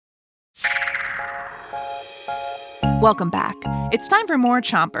Welcome back. It's time for more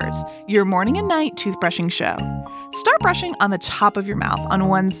Chompers, your morning and night toothbrushing show. Start brushing on the top of your mouth on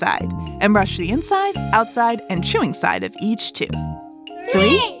one side and brush the inside, outside, and chewing side of each tooth.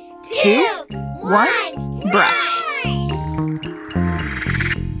 3, 2, 1, brush.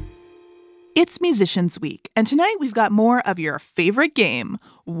 It's Musicians Week, and tonight we've got more of your favorite game,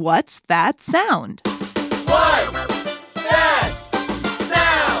 What's That Sound? What's that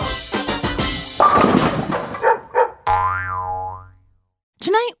sound?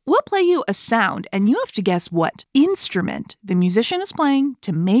 Tonight, we'll play you a sound, and you have to guess what instrument the musician is playing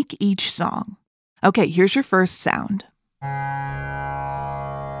to make each song. Okay, here's your first sound.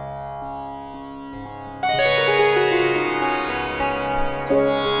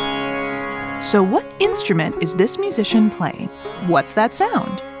 So what instrument is this musician playing? What's that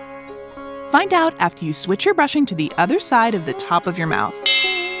sound? Find out after you switch your brushing to the other side of the top of your mouth.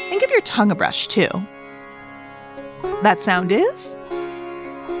 And give your tongue a brush, too. That sound is?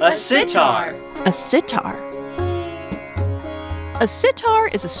 A sitar. A sitar. A sitar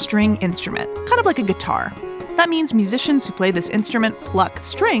is a string instrument, kind of like a guitar. That means musicians who play this instrument pluck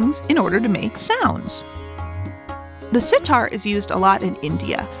strings in order to make sounds. The sitar is used a lot in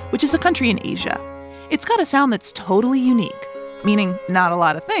India, which is a country in Asia. It's got a sound that's totally unique, meaning not a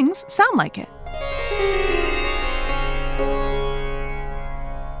lot of things sound like it.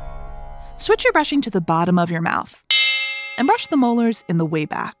 Switch your brushing to the bottom of your mouth and brush the molars in the way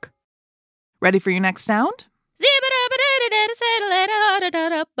back. Ready for your next sound?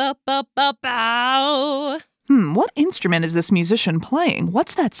 What instrument is this musician playing?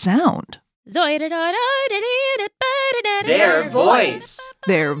 What's that sound? Their voice.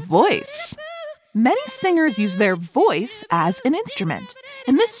 Their voice. Many singers use their voice as an instrument,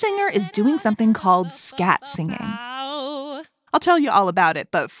 and this singer is doing something called scat singing. I'll tell you all about it,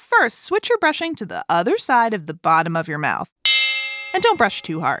 but first, switch your brushing to the other side of the bottom of your mouth. And don't brush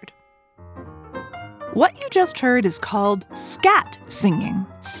too hard. What you just heard is called scat singing.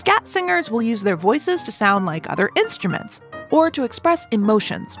 Scat singers will use their voices to sound like other instruments, or to express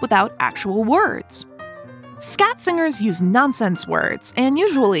emotions without actual words. Scat singers use nonsense words and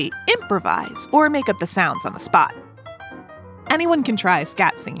usually improvise or make up the sounds on the spot. Anyone can try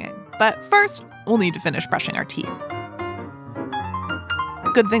scat singing, but first, we'll need to finish brushing our teeth.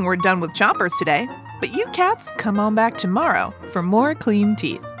 Good thing we're done with Chompers today, but you cats come on back tomorrow for more clean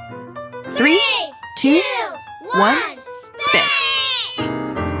teeth. 3, 2, 1, spit!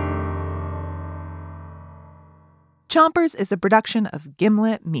 Chompers is a production of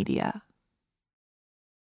Gimlet Media.